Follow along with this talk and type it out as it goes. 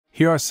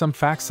Here are some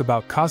facts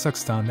about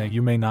Kazakhstan that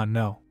you may not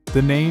know.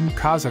 The name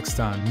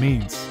Kazakhstan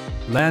means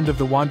Land of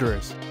the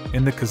Wanderers.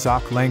 In the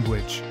Kazakh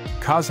language,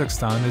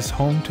 Kazakhstan is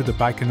home to the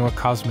Baikonur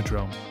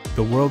Cosmodrome,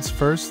 the world's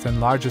first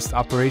and largest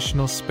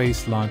operational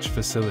space launch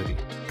facility.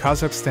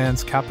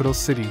 Kazakhstan's capital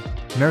city,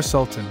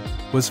 Nur-Sultan,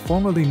 was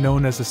formerly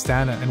known as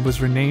Astana and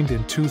was renamed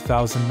in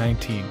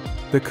 2019.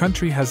 The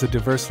country has a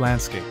diverse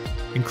landscape,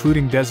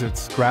 including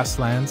deserts,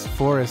 grasslands,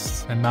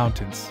 forests, and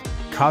mountains.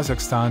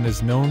 Kazakhstan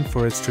is known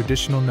for its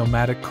traditional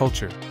nomadic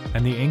culture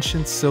and the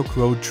ancient Silk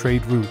Road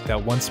trade route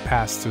that once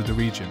passed through the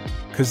region.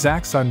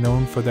 Kazakhs are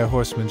known for their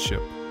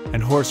horsemanship,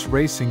 and horse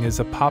racing is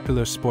a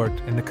popular sport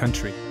in the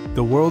country.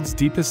 The world's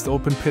deepest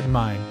open-pit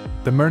mine,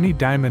 the Mirny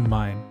Diamond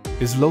Mine,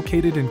 is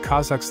located in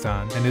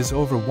Kazakhstan and is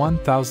over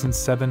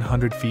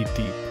 1,700 feet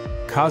deep.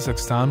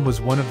 Kazakhstan was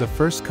one of the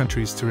first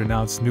countries to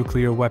renounce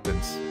nuclear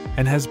weapons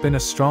and has been a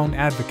strong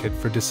advocate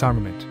for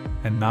disarmament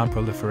and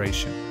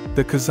non-proliferation.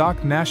 The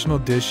Kazakh national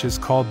dish is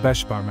called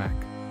beshbarmak,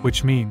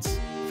 which means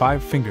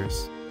 5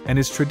 fingers, and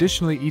is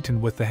traditionally eaten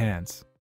with the hands.